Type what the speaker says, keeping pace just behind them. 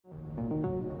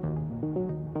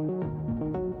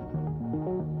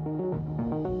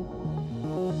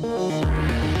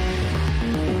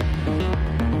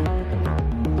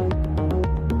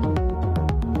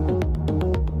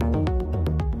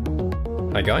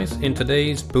Hi guys, in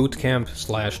today's bootcamp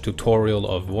slash tutorial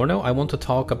of Warno, I want to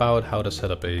talk about how to set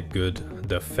up a good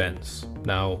defense.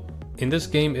 Now, in this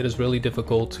game it is really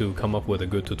difficult to come up with a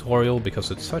good tutorial because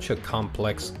it's such a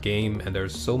complex game and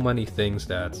there's so many things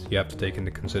that you have to take into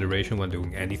consideration when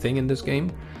doing anything in this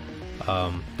game.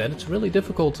 That it's really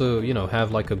difficult to,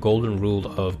 have like a golden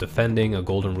rule of defending, a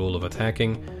golden rule of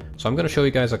attacking. So I'm going to show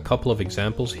you guys a couple of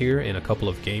examples here in a couple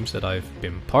of games that I've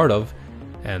been part of,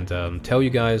 and tell you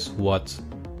guys what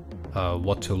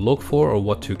to look for or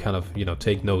what to kind of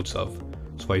take notes of.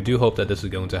 So I do hope that this is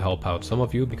going to help out some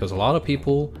of you, because a lot of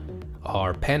people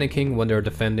are panicking when they're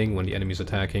defending, when the enemy's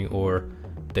attacking, or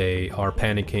they are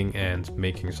panicking and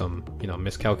making some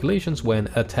miscalculations when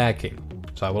attacking.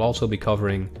 So I will also be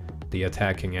covering the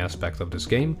attacking aspect of this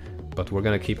game, but we're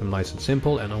going to keep them nice and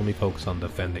simple and only focus on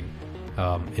defending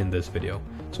in this video.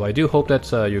 So I do hope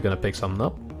that you're going to pick something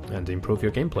up and improve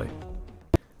your gameplay.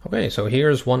 Okay, so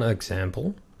here's one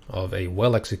example of a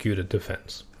well-executed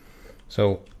defense.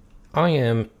 So I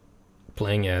am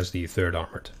playing as the 3rd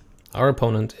Armored. Our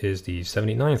opponent is the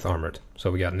 79th Armored.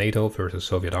 So we got NATO versus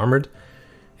Soviet Armored.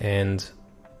 And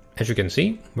as you can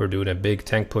see, we're doing a big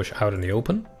tank push out in the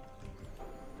open.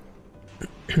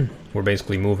 We're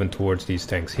basically moving towards these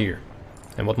tanks here.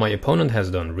 And what my opponent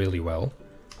has done really well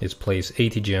is place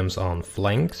ATGMs on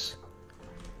flanks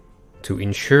to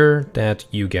ensure that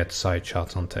you get side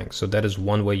shots on tanks. So that is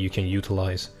one way you can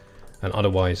utilize an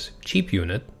otherwise cheap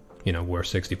unit, worth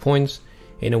 60 points,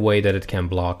 in a way that it can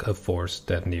block a force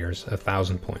that nears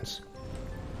 1,000 points.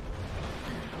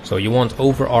 So you want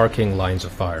overarching lines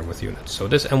of fire with units. So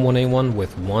this M1A1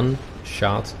 with one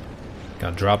shot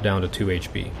got dropped down to 2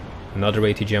 HP. Another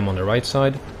ATGM on the right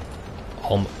side,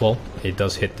 well, it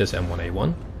does hit this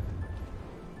M1A1.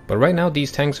 But right now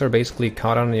these tanks are basically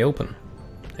caught out in the open.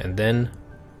 And then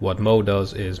what Mo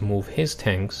does is move his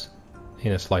tanks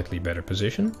in a slightly better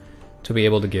position to be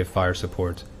able to give fire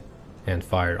support and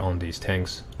fire on these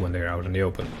tanks when they're out in the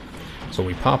open. So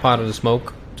we pop out of the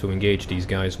smoke to engage these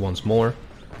guys once more.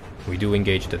 We do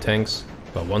engage the tanks,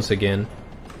 but once again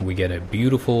we get a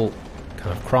beautiful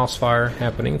kind of crossfire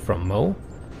happening from Mo.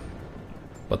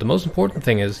 But the most important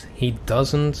thing is he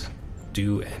doesn't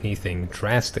do anything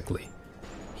drastically.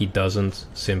 He doesn't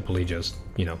simply just,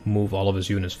 move all of his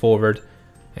units forward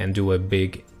and do a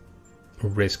big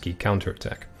risky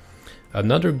counterattack.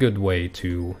 Another good way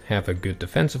to have a good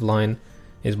defensive line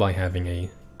is by having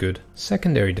a good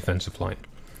secondary defensive line.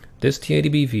 This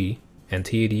T80BV and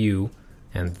T80U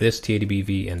and this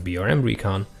T80BV and BRM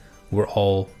Recon were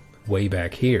all way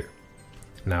back here.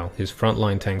 Now his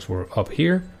frontline tanks were up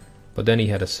here, but then he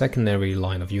had a secondary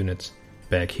line of units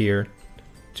back here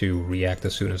to react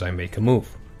as soon as I make a move.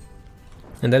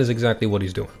 And that is exactly what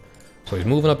he's doing. So he's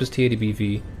moving up his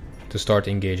T80BV to start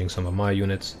engaging some of my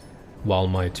units, while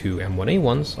my two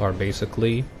M1A1s are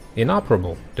basically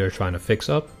inoperable. They're trying to fix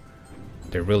up.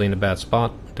 They're really in a bad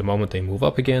spot. The moment they move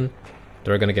up again,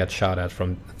 they're going to get shot at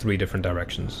from 3 different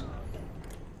directions.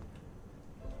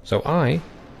 So I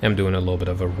am doing a little bit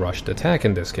of a rushed attack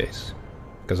in this case,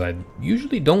 because I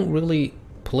usually don't really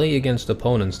play against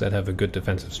opponents that have a good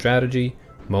defensive strategy.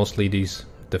 Mostly these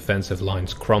defensive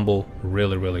lines crumble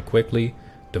really quickly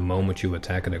the moment you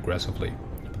attack it aggressively.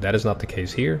 But that is not the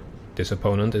case here. This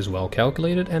opponent is well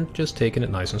calculated and just taking it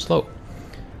nice and slow.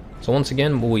 So once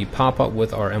again we pop up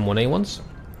with our M1A1s.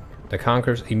 The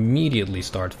Conquerors immediately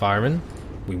start firing.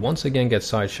 We once again get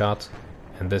side shot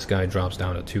and this guy drops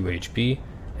down to 2 HP,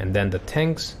 and then the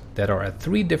tanks that are at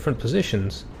 3 different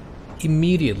positions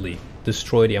immediately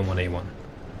destroy the M1A1.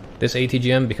 This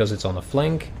ATGM, because it's on the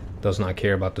flank, does not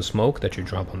care about the smoke that you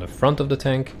drop on the front of the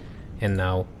tank, and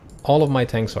now all of my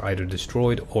tanks are either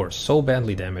destroyed or so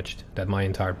badly damaged that my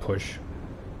entire push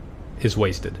is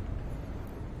wasted.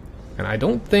 And I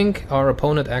don't think our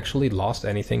opponent actually lost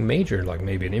anything major, like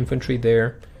maybe an infantry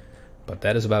there, but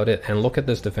that is about it. And look at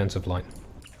this defensive line.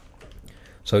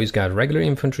 So he's got regular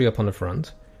infantry up on the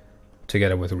front,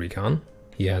 together with recon.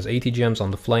 He has ATGMs on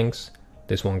the flanks,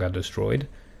 this one got destroyed,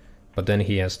 but then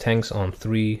he has tanks on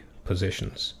 3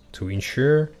 positions to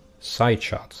ensure side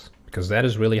shots, because that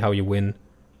is really how you win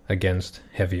against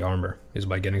heavy armor, is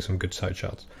by getting some good side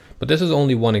shots. But this is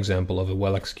only one example of a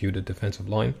well executed defensive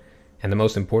line, and the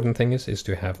most important thing is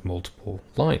to have multiple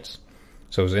lines.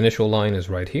 So his initial line is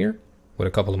right here with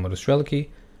a couple of Motostrelki,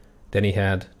 then he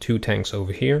had 2 tanks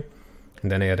over here,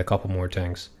 and then he had a couple more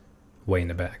tanks way in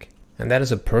the back. And that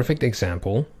is a perfect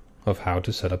example of how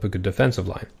to set up a good defensive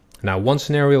line. Now one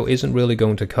scenario isn't really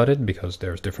going to cut it because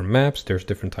there's different maps, there's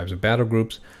different types of battle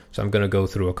groups, so I'm going to go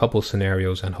through a couple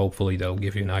scenarios and hopefully that'll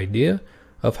give you an idea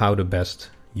of how to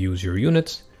best use your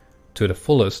units to the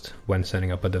fullest when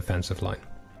setting up a defensive line.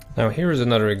 Now here is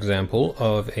another example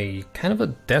of a kind of a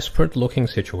desperate looking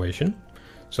situation.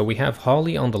 So we have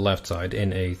Holly on the left side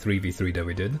in a 3v3 that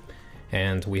we did,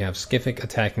 and we have Skific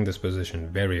attacking this position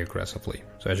very aggressively.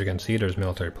 So as you can see, there's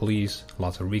military police,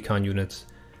 lots of recon units,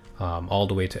 all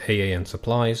the way to AA and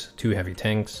supplies, 2 heavy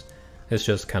tanks. It's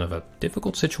just kind of a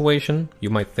difficult situation, you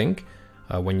might think,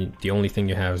 when the only thing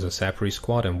you have is a Sapri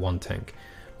squad and 1 tank.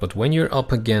 But when you're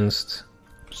up against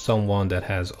someone that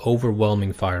has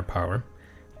overwhelming firepower,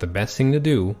 the best thing to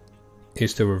do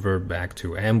is to revert back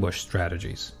to ambush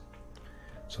strategies.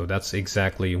 So that's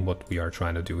exactly what we are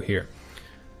trying to do here.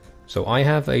 So I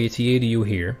have a T80U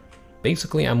here.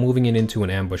 Basically, I'm moving it into an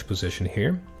ambush position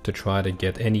here to try to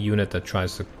get any unit that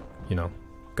tries to, you know,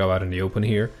 go out in the open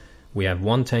here. We have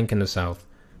 1 tank in the south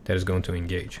that is going to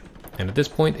engage. And at this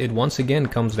point, it once again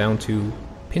comes down to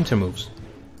pincer moves.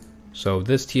 So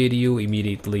this T80U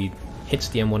immediately hits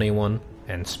the M1A1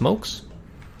 and smokes.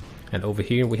 And over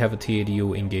here we have a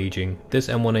T80U engaging this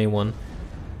M1A1.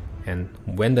 And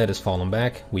when that is fallen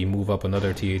back, we move up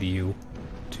another T80U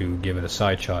to give it a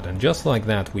side shot. And just like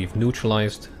that, we've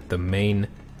neutralized the main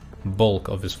bulk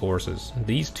of his forces.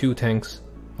 These 2 tanks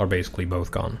are basically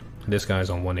both gone. This guy's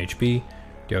on 1 HP,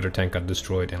 the other tank got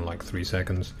destroyed in like 3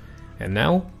 seconds. And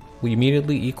now we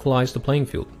immediately equalize the playing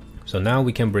field. So now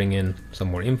we can bring in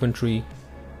some more infantry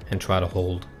and try to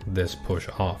hold this push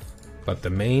off. But the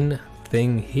main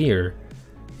thing here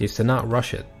is to not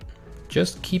rush it.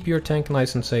 Just keep your tank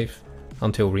nice and safe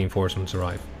until reinforcements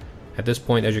arrive. At this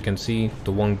point, as you can see,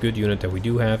 the one good unit that we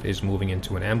do have is moving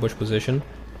into an ambush position.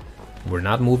 We're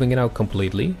not moving it out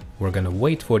completely. We're gonna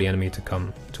wait for the enemy to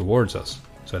come towards us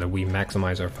so that we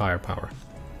maximize our firepower.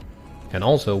 And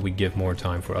also we give more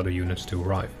time for other units to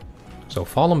arrive. So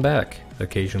falling back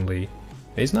occasionally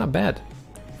is not bad.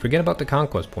 Forget about the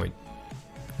conquest point.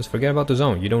 Just forget about the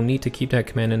zone. You don't need to keep that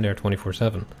command in there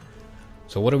 24/7.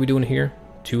 So what are we doing here?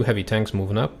 2 heavy tanks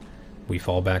moving up. We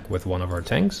fall back with 1 of our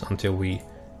tanks until we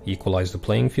equalize the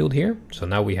playing field here. So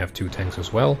now we have 2 tanks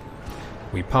as well.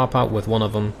 We pop out with 1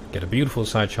 of them, get a beautiful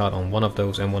side shot on 1 of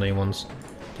those M1A1s.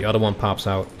 The other one pops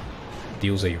out,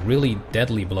 deals a really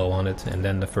deadly blow on it, and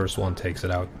then the first one takes it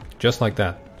out. Just like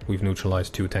that, we've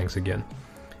neutralized 2 tanks again.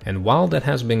 And while that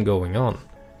has been going on,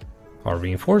 our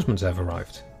reinforcements have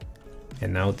arrived.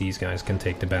 And now these guys can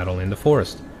take the battle in the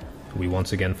forest. We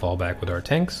once again fall back with our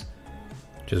tanks.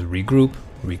 Just regroup,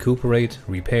 recuperate,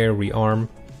 repair, rearm,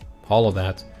 all of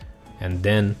that. And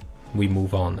then we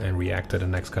move on and react to the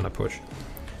next kind of push.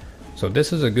 So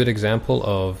this is a good example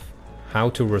of how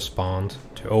to respond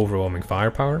to overwhelming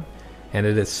firepower. And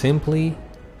it is simply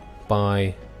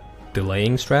by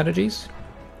delaying strategies,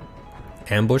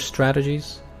 ambush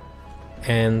strategies,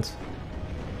 and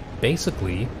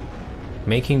basically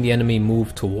making the enemy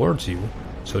move towards you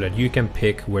so that you can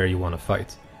pick where you want to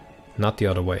fight, not the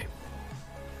other way.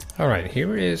 Alright,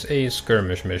 here is a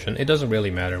skirmish mission. It doesn't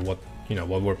really matter what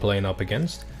we're playing up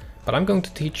against, but I'm going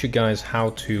to teach you guys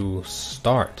how to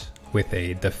start with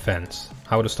a defense.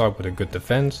 How to start with a good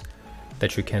defense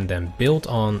that you can then build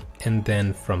on, and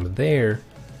then from there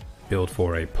build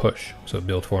for a push. So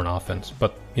build for an offense.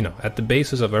 But at the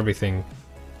basis of everything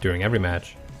during every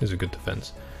match is a good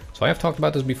defense. So I have talked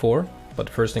about this before, but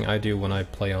the first thing I do when I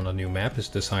play on a new map is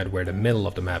decide where the middle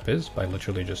of the map is by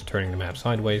literally just turning the map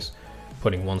sideways,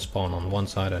 putting one spawn on one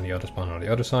side and the other spawn on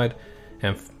the other side,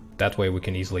 and that way we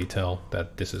can easily tell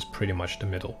that this is pretty much the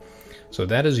middle. So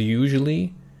that is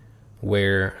usually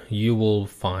where you will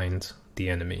find the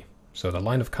enemy. So the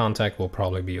line of contact will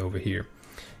probably be over here.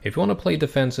 If you want to play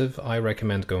defensive, I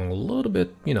recommend going a little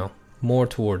bit, more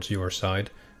towards your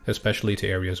side, especially to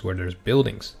areas where there's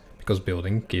buildings, because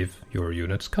buildings give your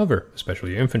units cover,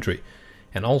 especially your infantry.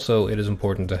 And also it is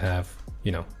important to have,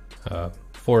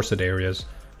 forested areas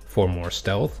for more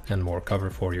stealth and more cover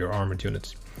for your armored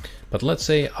units. But let's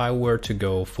say I were to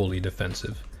go fully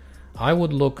defensive. I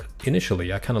would look,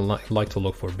 initially, I kind of like to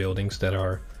look for buildings that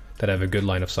have a good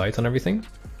line of sight on everything.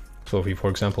 So if we, for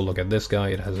example, look at this guy,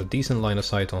 it has a decent line of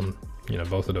sight on,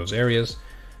 both of those areas.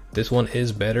 This one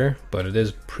is better, but it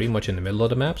is pretty much in the middle of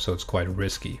the map, so it's quite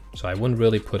risky. So I wouldn't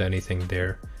really put anything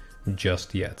there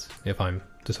just yet if I'm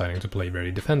deciding to play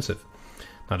very defensive.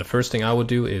 Now the first thing I would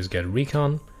do is get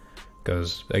recon,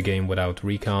 because a game without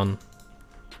recon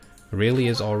really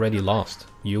is already lost.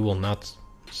 You will not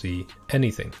see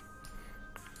anything.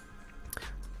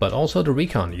 But also the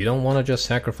recon, you don't want to just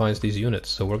sacrifice these units.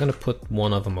 So we're going to put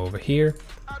one of them over here,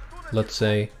 let's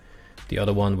say. The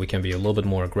other one we can be a little bit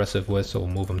more aggressive with, so we'll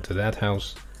move him to that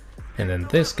house. And then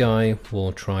this guy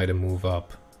will try to move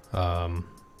up. We'll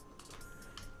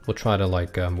try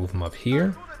to move him up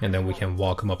here, and then we can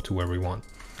walk him up to where we want.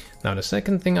 Now the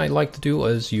second thing I like to do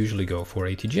is usually go for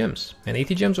AT gems. And AT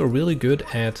gems are really good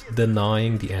at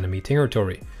denying the enemy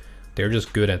territory. They're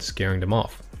just good at scaring them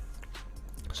off.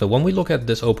 So when we look at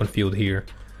this open field here,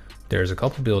 there's a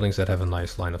couple buildings that have a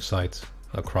nice line of sight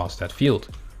across that field.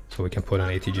 So we can put an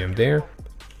AT gem there,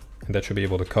 and that should be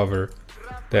able to cover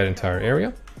that entire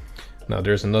area. Now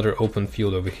there's another open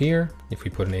field over here. If we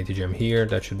put an AT gem here,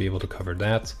 that should be able to cover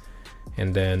that.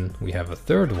 And then we have a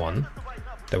third one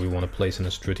that we want to place in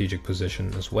a strategic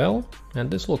position as well. And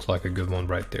this looks like a good one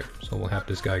right there. So we'll have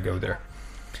this guy go there.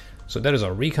 So that is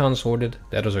our recon sorted.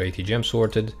 That is our AT gem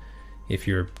sorted. If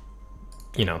you're,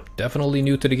 definitely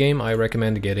new to the game, I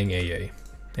recommend getting AA.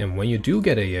 And when you do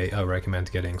get AA, I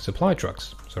recommend getting supply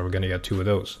trucks. So we're going to get 2 of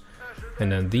those.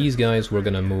 And then these guys, we're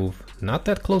going to move not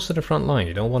that close to the front line.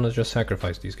 You don't want to just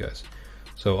sacrifice these guys.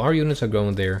 So our units are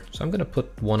going there. So I'm going to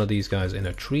put one of these guys in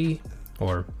a tree,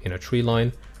 or in a tree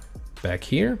line back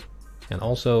here, and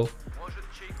also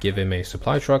give him a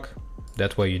supply truck.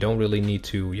 That way you don't really need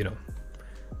to,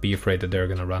 be afraid that they're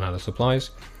going to run out of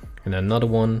supplies. And another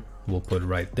one we'll put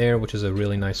right there, which is a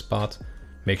really nice spot.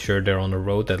 Make sure they're on the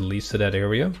road that leads to that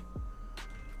area,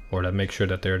 or that make sure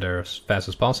that they're there as fast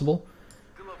as possible.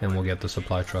 And we'll get the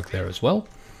supply truck there as well.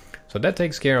 So that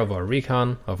takes care of our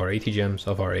recon, of our AT gems,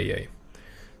 of our AA.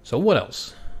 So what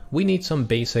else? We need some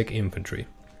basic infantry.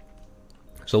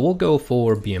 So we'll go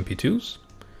for BMP2s.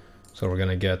 So we're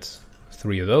gonna get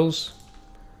 3 of those.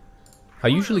 I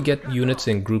usually get units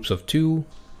in groups of 2,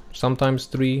 sometimes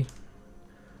 3,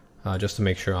 just to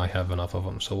make sure I have enough of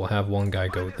them. So we'll have one guy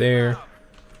go there.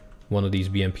 One of these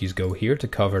BMPs go here to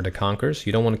cover the Conquerors.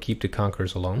 You don't want to keep the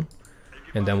Conquerors alone.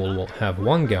 And then we'll have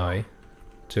one guy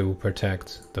to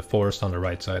protect the forest on the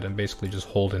right side and basically just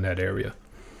hold in that area.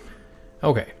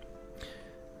 Okay.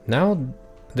 Now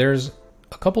there's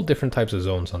a couple different types of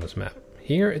zones on this map.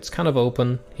 Here it's kind of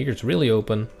open, here it's really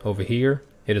open, over here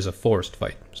it is a forest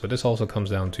fight. So this also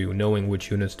comes down to knowing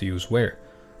which units to use where.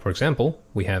 For example,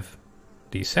 we have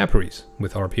these Sapperies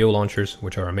with RPO launchers,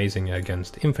 which are amazing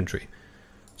against infantry.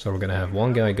 So we're gonna have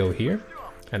one guy go here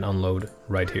and unload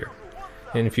right here.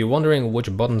 And if you're wondering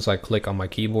which buttons I click on my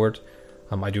keyboard,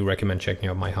 I do recommend checking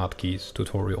out my hotkeys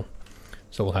tutorial.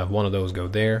 So we'll have one of those go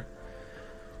there.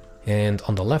 And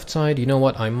on the left side, you know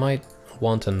what, I might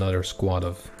want another squad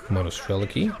of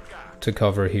Monostreliki to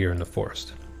cover here in the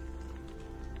forest.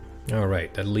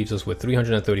 Alright, that leaves us with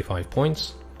 335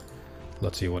 points.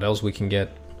 Let's see what else we can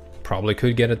get. Probably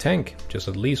could get a tank, just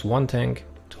at least one tank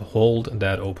to hold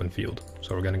that open field.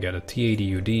 So we're gonna get a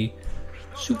T80UD,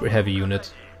 super heavy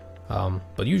unit.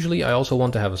 But usually I also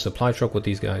want to have a supply truck with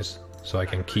these guys, so I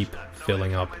can keep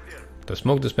filling up the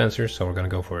smoke dispensers. So we're gonna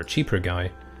go for a cheaper guy,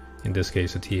 in this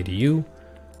case a T80U,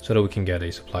 so that we can get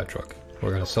a supply truck.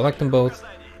 We're gonna select them both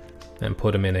and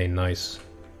put them in a nice,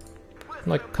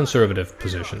 like, conservative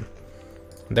position.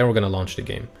 And then we're gonna launch the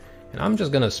game. And I'm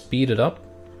just gonna speed it up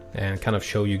and kind of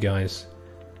show you guys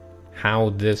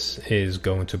how this is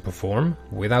going to perform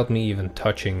without me even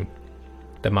touching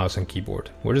the mouse and keyboard.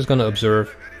 We're just gonna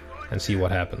observe and see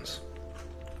what happens.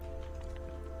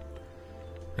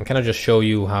 And kind of just show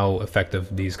you how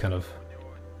effective these kind of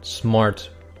smart,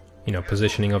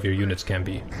 positioning of your units can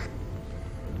be.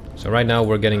 So right now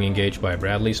we're getting engaged by a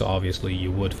Bradley, so obviously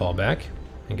you would fall back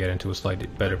and get into a slightly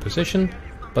better position,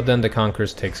 but then the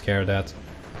Conquerors takes care of that.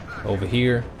 Over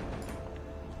here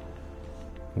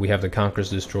we have the Conquerors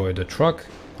destroy the truck,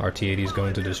 our T80 is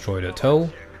going to destroy the tow.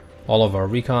 All of our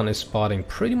recon is spotting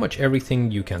pretty much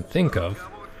everything you can think of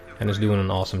and is doing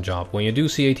an awesome job. When you do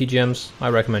see AT gems, I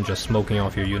recommend just smoking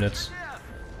off your units.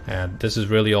 And this is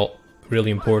really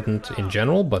important in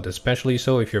general, but especially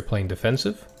so if you're playing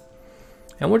defensive.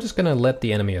 And we're just gonna let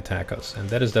the enemy attack us, and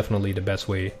that is definitely the best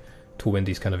way to win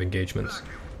these kind of engagements.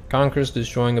 Conquerors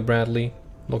destroying a Bradley.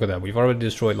 Look at that, we've already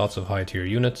destroyed lots of high tier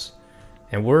units.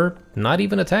 And we're not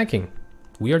even attacking.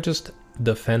 We are just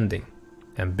defending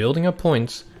and building up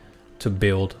points to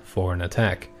build for an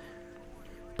attack.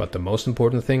 But the most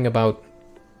important thing about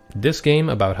this game,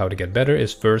 about how to get better,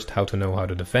 is first how to know how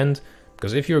to defend.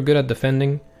 Because if you're good at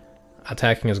defending,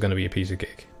 attacking is going to be a piece of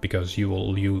cake. Because you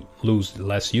will lose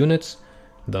less units,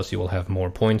 thus you will have more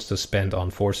points to spend on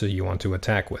forces you want to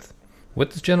attack with.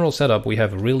 With this general setup, we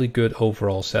have a really good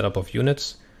overall setup of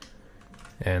units.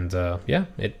 And yeah,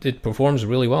 it performs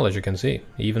really well, as you can see.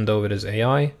 Even though it is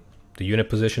AI, the unit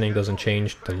positioning doesn't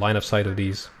change, the line of sight of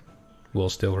these will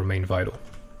still remain vital.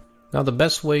 Now the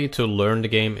best way to learn the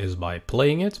game is by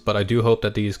playing it, but I do hope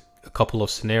that these couple of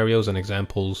scenarios and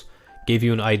examples give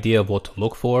you an idea of what to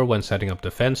look for when setting up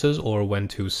defenses or when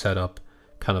to set up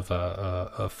kind of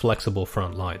a flexible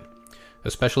front line.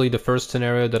 Especially the first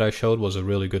scenario that I showed was a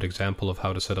really good example of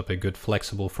how to set up a good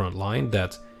flexible front line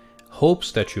that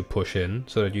hopes that you push in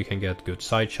so that you can get good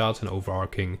side shots and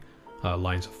overarching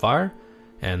lines of fire.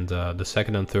 And the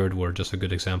second and third were just a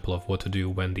good example of what to do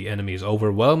when the enemy is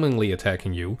overwhelmingly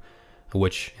attacking you,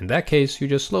 which in that case you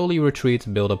just slowly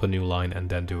retreat, build up a new line, and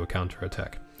then do a counter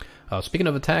attack. Speaking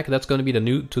of attack, that's going to be the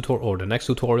new tutorial, or the next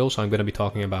tutorial, so I'm going to be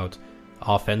talking about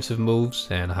offensive moves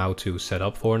and how to set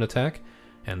up for an attack.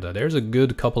 And there's a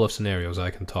good couple of scenarios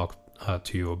I can talk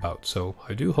to you about, so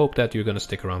I do hope that you're going to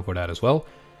stick around for that as well,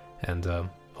 and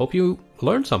hope you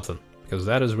learned something, because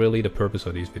that is really the purpose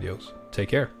of these videos. Take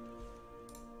care.